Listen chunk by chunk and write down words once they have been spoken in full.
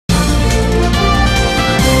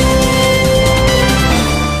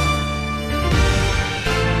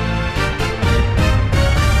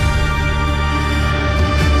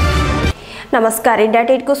नमस्कार इंडिया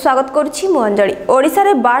 8 को स्वागत करुछि मु अंजलि। ओडिशा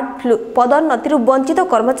रे बर्ड फ्लू पदोन्नति वंचित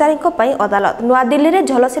कर्मचारी अदालत नुआ दिल्ली रे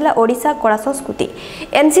झलसिला ओडिशा कला संस्कृति।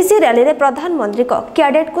 एनसीसी रैली रे प्रधानमंत्री को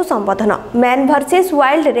कैडेट को संबोधन। मैन वर्सेस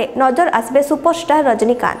वाइल्ड रे नजर आसबे सुपरस्टार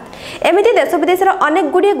रजनीकांत। एमिति देश विदेश रो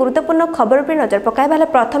अनेक गुडी गुरुत्वपूर्ण खबर पर नजर पकाइबा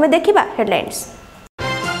प्रथमे देखिबा हेडलाइंस।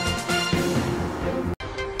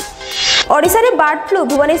 ओडिशा रे बर्ड फ्लू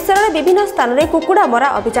भुवनेश्वर रे विभिन्न स्थान रे कुकुड़ा मरा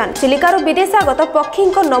अभियान। चिलिकार विदेशागत पक्षी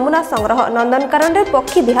नमूना संग्रह। नंदनकानन रे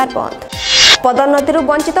पक्षी विहार बंद। पदोन्नति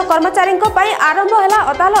वंचित कर्मचारी आरंभ है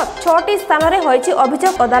अदालत। 6टी स्थान रे होईछि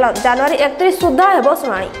अभियोग अदालत। जनवरी 31 सुधा हेबो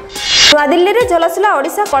शुणाणी। नुआ दिल्ली रे झलसिला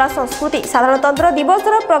ओडिशा कला संस्कृति। साधारणतंत्र दिवस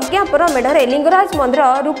प्रज्ञापन मेढ़े लिंगराज मंदिर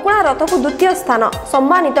रुक्मणा रथ को द्वितीय स्थान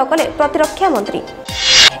सम्मानित कले प्रतिरक्षा मंत्री।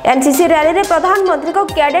 एनसीसी रैली रे प्रधानमंत्री को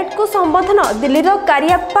कैडेट को संबोधन। दिल्ली रो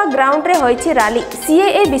कारियाप्पा ग्राउंड रे होईछि रैली।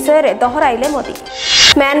 सीएए विषय रे दोहराइले मोदी।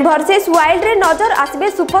 मैन वर्सेस वाइल्ड रे नजर आसबे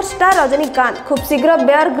सुपरस्टार रजनीकांत। खूब शीघ्र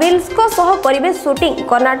बेयर ग्रिल्स को सह करिवे शूटिंग।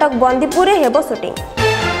 कर्नाटक बंदीपुर रे हेबो शूटिंग।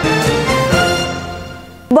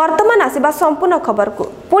 वर्तमान आसिबा संपूर्ण खबर को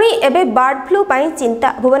पुणी एबे बर्ड फ्लू पाई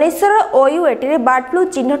चिंता। भुवनेश्वर ओयूएटी रे बर्ड फ्लू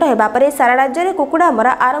चिन्हट हेबा परे सारा राज्य रे कुकुड़ा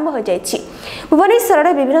मरा आरंभ हो जायछि। भुवनेश्वर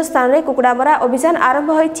रे विभिन्न स्थान रे कुकुड़ा मरा अभियान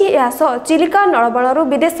आरंभ होईछि। यास चिलिका नळबणरू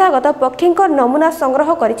विदेशागत पक्षी नमूना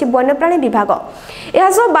संग्रह करिछि वन्यप्राणी विभाग।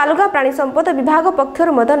 यास बालुगा प्राणी संपद विभाग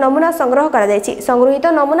पक्षरु मध नमूना संग्रह करा जायछि। संग्रहित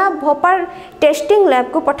नमूना भोपाल टेस्टिंग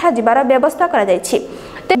लैब को पठा जिबार व्यवस्था करा जायछि।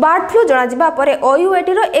 बर्ड फ्लू जना जिबा परे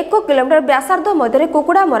ओयूएटी रो 1 किलोमीटर व्यासार्ध मध्य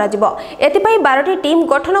कुकुड़ा मरा जिवो। एतिपई 12टी टीम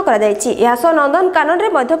गठन करा जायछि। यास नंदनकानन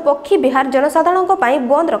रे मध्य पक्षी विहार जनसाधारणक पई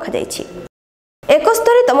बंद रखा जायछि।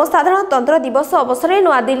 71तम साधारणतंत्र दिवस अवसर में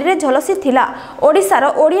नुआ दिल्ली रे झलसी थिला ओडिशार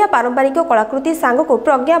ओडिया पारंपरिक कलाकृति सांग को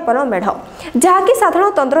प्रज्ञापन मेढ़, जहाँकि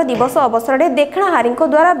साधारणतंत्र दिवस अवसर में देखणाहारी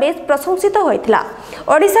द्वारा बेस प्रशंसित होइथिला।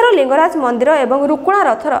 ओडिशार लिंगराज मंदिर एवं रुक्मणा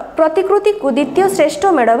रथर प्रतिकृति को द्वितीय श्रेष्ठ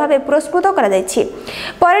मेढ़ भाव पुरस्कृत करा जायछि।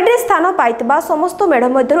 परेड रे स्थान पाइतबा समस्त मेढ़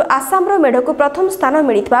मध्यरु आसामर मेढ़ को प्रथम स्थान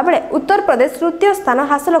मिलिथिबा बेले उत्तर प्रदेश तृतीय स्थान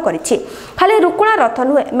हासिल करिछि। खाली रुक्मणा रथ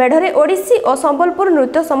नुहे, मेढ़रे ओडिसी और संबलपुर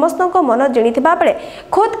नृत्य समस्तक मन जिणिथिबा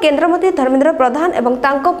खोद केंद्रमंत्री धर्मेंद्र प्रधान एवं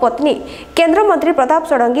तांको पत्नी केंद्रमंत्री प्रताप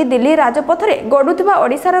षडंगी दिल्ली राजपथ रे गडुथिबा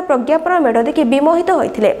ओडिशार प्रज्ञापन मेढ़ देखि विमोहित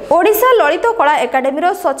होइथिले। ओडिशा ललित कला एकाडेमी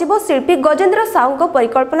रो सचिव शिल्पी गजेंद्र साहू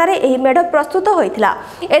परिकल्पना रे एही मेढ़ प्रस्तुत होइथिला।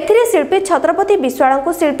 एथिरे शिल्पी छत्रपति विश्वाल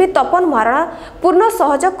को शिल्पी तपन महाराणा पूर्ण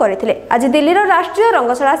सहयोग करथिले। आज दिल्ली रो राष्ट्रीय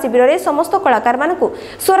रंगशाला शिविर रे समस्त कलाकार मानकु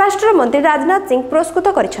स्वराष्ट्र मंत्री राजनाथ सिंह पुरस्कृत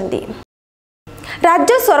करिसेंती।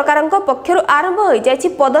 राज्य सरकार पक्षर आरंभ हो जायछि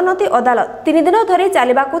पदोन्नति अदालत। 3 दिन धरी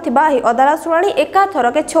चलिबाकु थिबा एही अदालत शुणाणी एका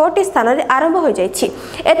थरके 6टी स्थान रे आरंभ हो जायछि।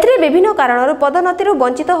 एथिरे विभिन्न कारणरू पदोन्नति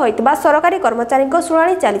वंचित होइतिबा सरकारी कर्मचारी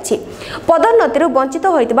शुणाणी चलिछि। पदोन्नति वंचित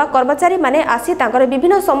होइतिबा कर्मचारी माने आसी तांकर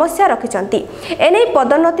विभिन्न समस्या रखिछंती। एनै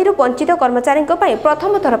पदोन्नति वंचित कर्मचारी पई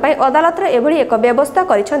प्रथम थर पई अदालत रे एभली एक व्यवस्था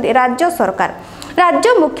करिछंती राज्य सरकार।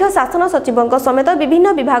 राज्य मुख्य शासन सचिवों समेत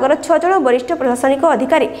विभिन्न विभागर 6 जन वरिष्ठ प्रशासनिक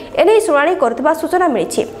अधिकारी एने शुणाणी करथिबा सूचना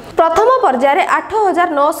मिलिछि। प्रथम पर्यायर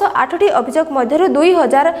 8908टी अभियोग मध्यरु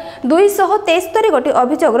 2273 गोटी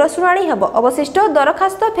अभियोगर शुणाणी हेबो। अवशिष्ट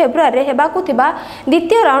दरखास्त फेब्रुआरी रे हेबाकु थिबा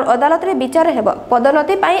द्वितीय राउंड अदालत रे विचार हेबो।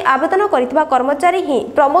 पदोन्नति पई आवेदन करिथिबा कर्मचारी ही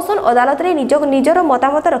प्रमोशन अदालत रे निजर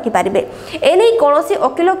मतामत रखि पारिबे। एनै कोनोसी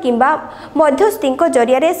वकील किंबा मध्यस्थीक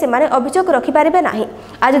जरिया रे सेमाने अभियोग रखि पारिबे नाही।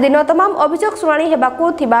 आज दिन तमाम अभियोग शुणाणी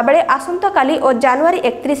हेबाकु थिबा बेले आसंता काली और जनवरी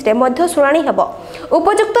 31 रे मध्य शुणाणी हेबो।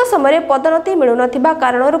 उपयुक्त समय पदोन्नति मिलु नथिबा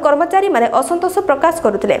कारणरू कर्मचारी माने असंतोष प्रकाश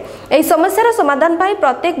करुथिले। एही समस्यार समाधान पाई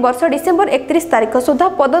प्रत्येक वर्ष डिसेंबर 31 तारिख सुधा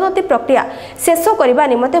पदोन्नति प्रक्रिया शेष करबा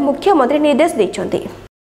निमते मुख्यमंत्री निर्देश दैछंती।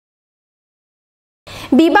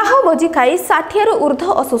 विवाह भोजी खाई 60 रु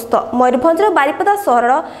ऊर्ध्व असुस्थ। मयूरभंजर बारिपदा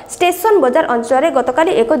सहर स्टेशन बजार अंचल में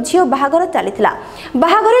गतकाली एक झील बाहागर चलीथिला।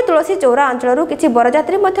 बाहागर तुलसी चौरा अंचल किछि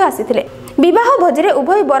बरजात्री मध्य आसीथिले। विवाह भोजी रे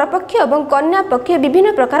उभय बरपक्ष और कन्या पक्ष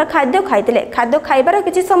विभिन्न प्रकार खाद्य खाइथिले। खाद्य खाइबार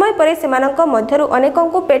किछि समय परे सेमानक मध्यरु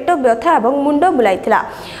अनेकंको पेट व्यथा और मुंड बुलाइथिला।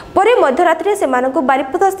 परे मध्यरात्रि सेमानक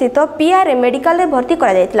बारिपदा स्थित पीआर मेडिकल रे भर्ती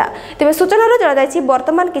करा जायतिला। तेबे सूचना रो जणा जायछि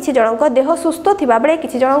वर्तमान किछि जनक देह सुस्थ थिबा बेले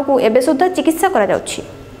किछि जनकु एबे सुद्धा चिकित्सा करा जाउछि।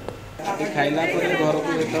 खाइला पर घर को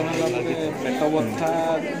पेट बथा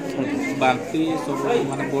बांती सब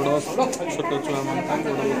माने बड़ छोट छुआ मान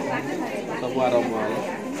बड़ सब आरंभ है।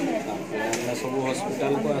 सब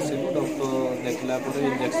हॉस्पिटल को आसिलु डॉक्टर देखला पर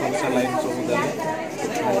इंजेक्शन सलाइन सब देले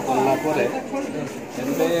कला पर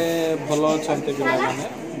भल अछंती पिला माने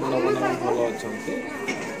बड़ बड़ भल अछंती।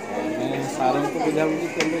 सार को बुझाबुझी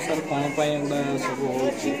कलु सर कौन पाई एगुड़ा सब हो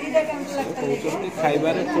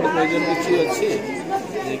खाइबार फूड पॉइजन किसी अच्छी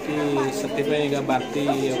जे कि बांती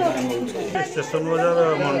स्टेशन बाजार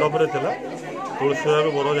मंडप तुलसीदार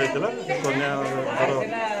बर जाइला कन्या घर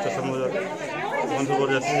स्टेशन बजार बंधु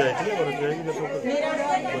बरजात्री जाइए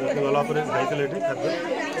बरजात्री गलापर खाई खाद्य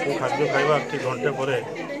वो खाद्य खाଇବା ठीक घंटे पर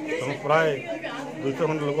प्राय 200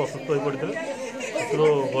 खंड लोक असुस्थ हो पड़ते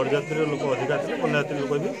बरजात्री लोक अधिका थे कन्यायात्री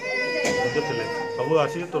लोक भी थे सब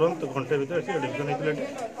आसिक तुरंत घंटे भितर एडमिशन होते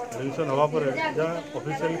एडमिशन होगापर जहाँ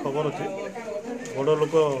ऑफिशियल खबर अच्छी बड़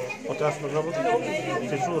लोक 50 पाखापाखि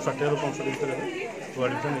शिशु 60 ରୁ 65 भितर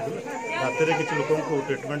एडमिशन होते रात में किसी लोक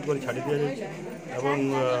ट्रिटमेंट कर छाड़ी दि जाए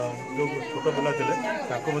जो छोट पिला थे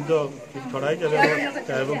छड़ाई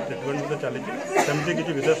ट्रिटमेंट चली सेमती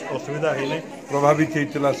किसी विशेष असुविधा है नहीं प्रभावित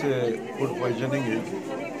होता से फूड पॉइजनिंग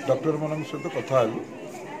डॉक्टर मान सहित कथा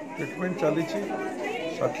ट्रिटमेंट चली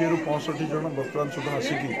 60 ରୁ 65 जन बर्तमान सुधा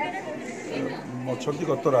आसिकी अच्छा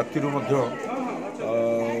गत राति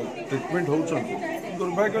ट्रिटमेंट होती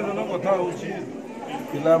दुर्भाग्यजनक कथा हो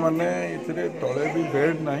पिला माने इतने तले भी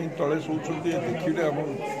बेड ना तले शोचते देखिए आम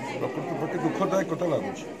प्रकृति प्रति दुखदायक कथा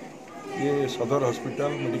लगुच ये सदर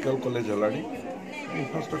हॉस्पिटल मेडिकल कॉलेज है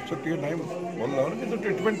इंफ्रास्ट्रक्चर टे ना भल लगुन कि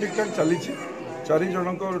ट्रिटमेंट ठीक ठाक चली 4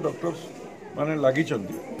 जन डॉक्टर्स माने लगी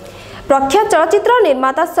प्रख्यात चलचित्र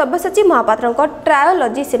निर्माता सब्यसाची महापात्र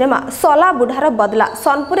ट्रायोलॉजी सिनेमा सला बुढ़ार बदला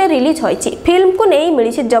सोनपुर रिलीज होईछि। फिल्म को नहीं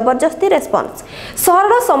मिली जबरदस्ती रेस्पॉन्स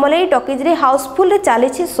सहर समलेई टॉकीज रे हाउसफुल रे चली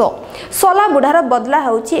शो सला बुढ़ार बदला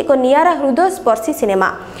होईछि एक नियारा हृदयस्पर्शी सिनेमा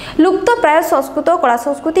लुप्त प्राय संस्कृत कला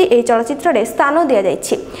संस्कृति एही चलचित्र रे स्थान दिया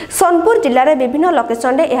जाइछि। सोनपुर जिल्ला रे विभिन्न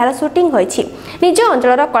लोकेशन रे एहार शूटिंग होईछि। निज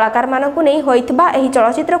अंचलर कलाकार मानकु नहीं होइतबा एही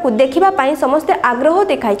चलचित्र को देखिबा पई समस्त आग्रह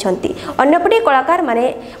देखाइछन्ति। अन्यपटे कलाकार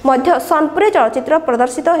माने मध्य सोनपुर चलचित्र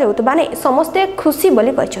प्रदर्शित हेउतबा नै समस्ते खुशी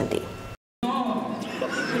बोली कहछन्ति।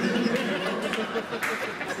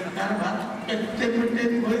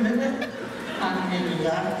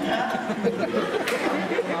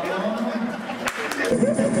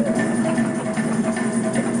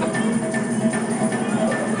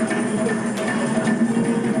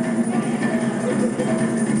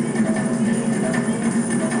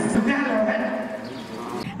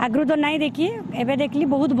 आगु तो नहीं देखी एबे देखली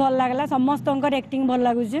बहुत भल लगला समस्त एक्टिंग भल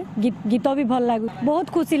लगुचे गीत भी भल लगु बहुत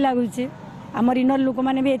खुशी लगुचे आमर इनर लोक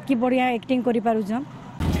माने भी एतकी बढ़िया एक्टिंग करि पारुछन।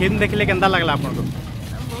 फिल्म देखले केंदा लागला आपन को?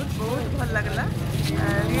 बहुत बहुत भल लगला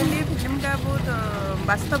रियली फिल्म का बहुत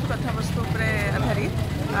वास्तव कथा वस्तु ऊपर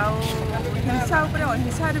आधारित आउ हिंसा ऊपर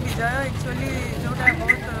अहिंसार विजय एक्चुअली जोटा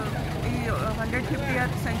बहुत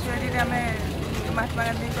 150th सेंचुरी रे हमें महात्मा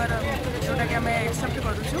गांधी जोटा कि आमे एक्सेप्ट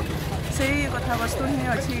करूछु से कथा वस्तु ही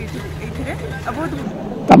अछि एथिरे बहुत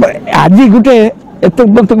आज गुटे एते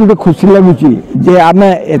मत गुटे खुशी लागुची जे आमे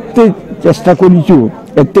एते चेष्टा करिछु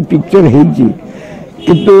एते पिक्चर हेछि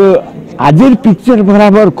किंतु आजिर पिक्चर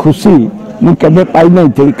बराबर खुशी मु केबे पाइ नै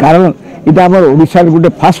थी कारण इटा हमर ओडिसा गुटे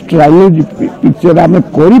फर्स्ट ट्रायलॉजी पिक्चर आमे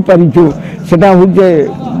करि परिछु सेटा हो जे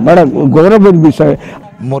बड़ा गौरवर विषय।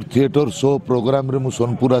 मोर थिएटर शो प्रोग्राम रे मु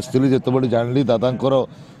सोनपुर आसली जते बड़े जानली दादांकर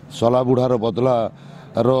सला बुढ़ार बदला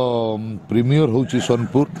रो प्रीमियर होची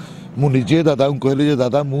सोनपुर मु निजे दादा को कहली जे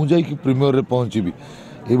दादा मु जाई कि प्रीमियर रे पहुंचीबी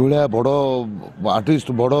ए भलिया बड़ो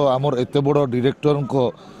आर्टिस्ट बड़ो आमर एते बड़ो डायरेक्टर को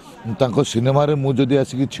तांको सिनेमा रे मु जदी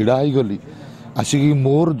आसिकी छिड़ा ही गली आसिकी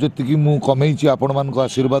मोर जति मु कमेइची आपण मान को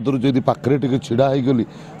आशीर्वाद रु जदी पाखरे टिके छिड़ा ही गली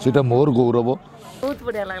सेटा मोर गौरव। बहुत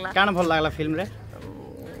बढ़िया लागला कान भल लागला फिल्म रे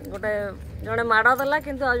गोटे जने माडा देला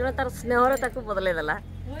किंतु आ जने तार स्नेह रे ताको बदले देला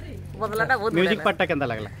बदलाटा बहुत म्यूजिक पार्ट केंदा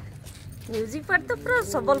लागला? म्यूजिक पार्ट तो पूरा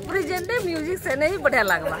सबलपुरी जेंडे म्यूजिक से नहीं बढ़िया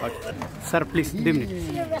लागला। Sir please 2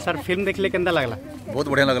 minute sir film देखले केंदा लागला? बहुत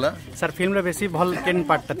बढ़िया लागला सर फिल्म रे बेसी भल केन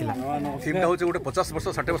पार्ट थिला? फिल्म ता होचे गोटे 50 वर्ष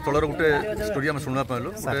 60 वर्ष तळर गोटे स्टोरी हम सुनना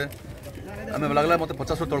पाइलो हमें लागला मते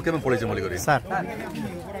 50 वर्ष तळके में पळेचे मली करी सर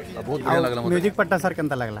बहुत बढ़िया लागला। म्यूजिक पार्ट सर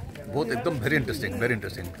केंदा लागला? बहुत एकदम very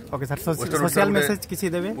interesting. Okay sir social message किसी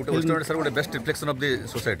देबे? वेस्टर्न सर गोटे best reflection of the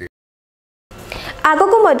society.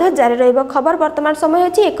 आगको मध्य जारी रहिबो खबर वर्तमान समय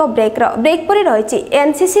अछि एक ब्रेक परि रहिछि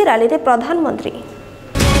एनसीसी रैली रे प्रधानमंत्री।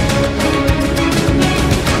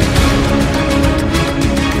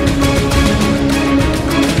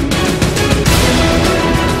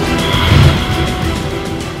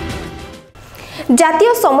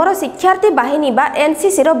 जातीय समर शिक्षार्थी बाहिनी बा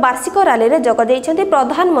एनसीसी रो वार्षिक रैली रे जोग दैछन्ति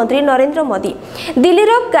प्रधानमंत्री नरेंद्र मोदी। दिल्ली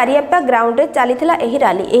रो कारियाप्पा ग्राउंड रे चलीथिला एही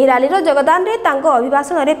रैली रो योगदान रे तांको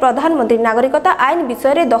अभिभाषण रे प्रधानमंत्री नागरिकता आईन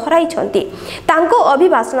विषय रे दोहराइछन्ति। तांको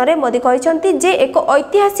अभिभाषण रे मोदी कहिछन्ति जे एक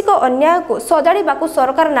ऐतिहासिक अन्याय को सजाड़ीबाकू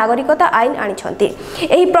सरकार नागरिकता आईन आनिछन्ति।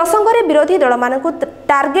 एही प्रसंग रे विरोधी दल मानकू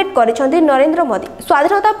टार्गेट କରିଛନ୍ତି नरेंद्र मोदी।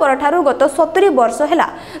 स्वाधीनता परठारु गत 70 वर्ष हेला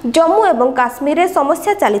जम्मू एवं काश्मीर रे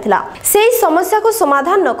समस्या चलीथिला। सेही समस्या को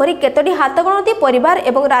समाधान न करी केतोटी हातगणती परिवार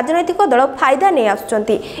एवं राजनैतिक दल फायदा नै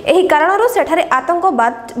आछुचंती। एही कारणरो सेठारे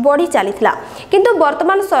आतंकवाद बढ़ी चलीथिला, किंतु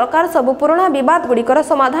वर्तमान सरकार सब पुराना विवाद गुड़िकर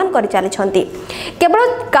समाधान करि चलीछंती। केवल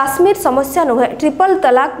काश्मीर समस्या नुहे, ट्रिपल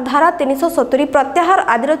तलाक, धारा 370 प्रत्याहार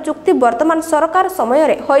आदिर चुक्ति वर्तमान सरकार समय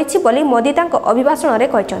रे होइछि बोली मोदी तांको अभिभाषण रे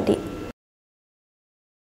कहचंती।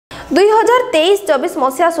 2023-24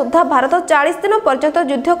 मसीहा सुधा भारत 40 दिन पर्यंत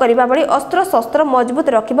युद्ध करबा बली अस्त्र शस्त्र मजबूत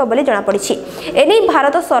रखिबा बोली जणा पड़िछि। एनै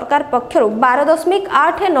भारत सरकार पक्षरु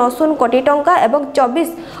 12.890 कोटी टंका एवं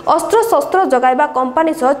 24 अस्त्र शस्त्र जगाइबा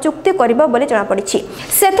कंपनी सह चुक्ति करबा बोली जणा पड़िछि।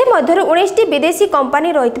 सेथि मध्यरु 19 टी विदेशी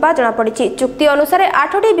कंपनी रहितबा जणा पड़िछि। चुक्ति अनुसार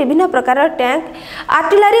 8 टी विभिन्न प्रकार टैंक,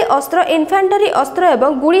 आर्टिलरी अस्त्र, इन्फेंट्री अस्त्र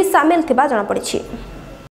एवं गुड़ी शामिल थिबा जणा पड़िछि।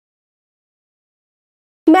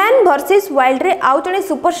 मैन वर्सेस वाइल्ड रे आउ जणे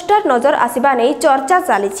सुपरस्टार नजर आसिबा नै चर्चा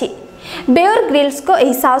चली। बेयर ग्रिल्स को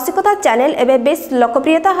एही साहसिकता चैनल एबे बेस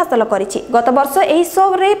लोकप्रियता हासिल करिछि। गत वर्ष एही शो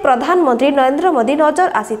रे प्रधानमंत्री नरेंद्र मोदी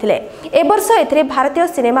नजर आसीथिले। ए वर्ष एथरे भारतीय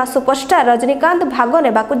सिनेमा सुपरस्टार रजनीकांत भाग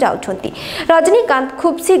नेबाकू जाउछंती। रजनीकांत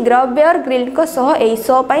खूब शीघ्र बेयर ग्रिल को सह एही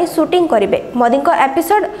शो पई शूटिंग करिवे। मोदी को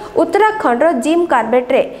एपिसोड उत्तराखंड रो जिम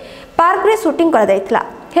कार्बेट रे पार्क रे शूटिंग करा दैथिला।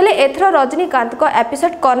 हेले एथर रजनीकांत को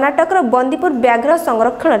एपिसोड कर्नाटक रो बंदीपुर व्याघ्र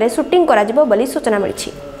संरक्षण रे शूटिंग करा जिवो बोली सूचना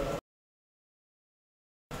मिलिछि।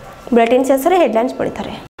 बुलेटिन शेष रे हेडलाइंस पढि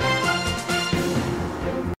थरे।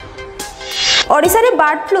 ओडिशा रे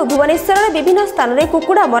बर्ड फ्लू, भुवनेश्वर रे विभिन्न स्थान रे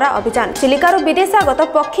कुकुड़ा मरा अभियान, चिलिकार विदेशागत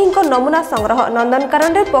पक्षी नमूना संग्रह,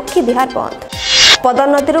 नंदनकानन रे पक्षी विहार बंद।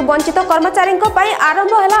 पदोन्नति वंचित कर्मचारी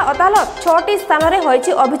आरंभ है अदालत, 6टी स्थान में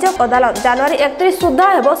होइछि अभियोग अदालत। जनवरी 31 सुधा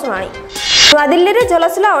हेबो शुणाणी। नूआदिल्ली में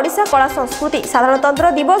झलसिला ओडिशा कला संस्कृति, साधारणतंत्र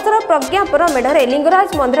दिवस प्रज्ञापन मेढ़े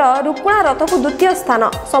लिंगराज मंदिर रुक्मणा रथ को द्वितीय स्थान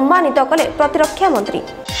सम्मानित कले प्रतिरक्षा मंत्री।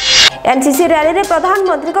 एनसीसी रैली रे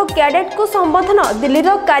प्रधानमंत्री को कैडेट को संबोधन, दिल्ली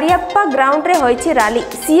रो कारियाप्पा ग्राउंड रे होइछि रैली,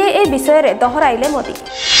 सीएए विषय रे दोहराइले मोदी।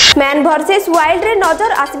 मैन वर्सेस वाइल्ड रे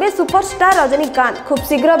नजर आसबे सुपरस्टार रजनीकांत, खूब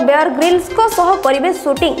शीघ्र बेयर ग्रिल्स को सह करिवे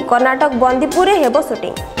शूटिंग, कर्नाटक बंदीपुर रे हेबो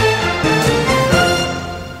शूटिंग।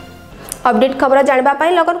 अपडेट खबर जानबा पई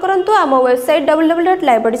लगन करंतु आम वेबसाइट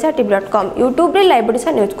www.liveodisha.tv.com, यूट्यूब रे लाइव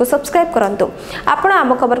ओडिशा न्यूज को सब्सक्राइब करंतु। आपण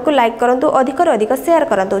आम खबर को लाइक करंतु, अधिक रो अधिक शेयर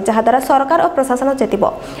करंतु, जहा द्वारा सरकार और प्रशासन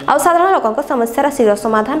चेतिबो आ साधारण लोकक समस्या शीघ्र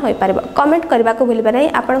समाधान होई पारिबो। कमेंट करबा को भूलिबा नै।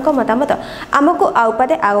 आपनक मतामत आमको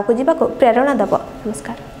आउपादे आगो को जीवा को प्रेरणा दबो।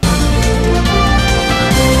 नमस्कार।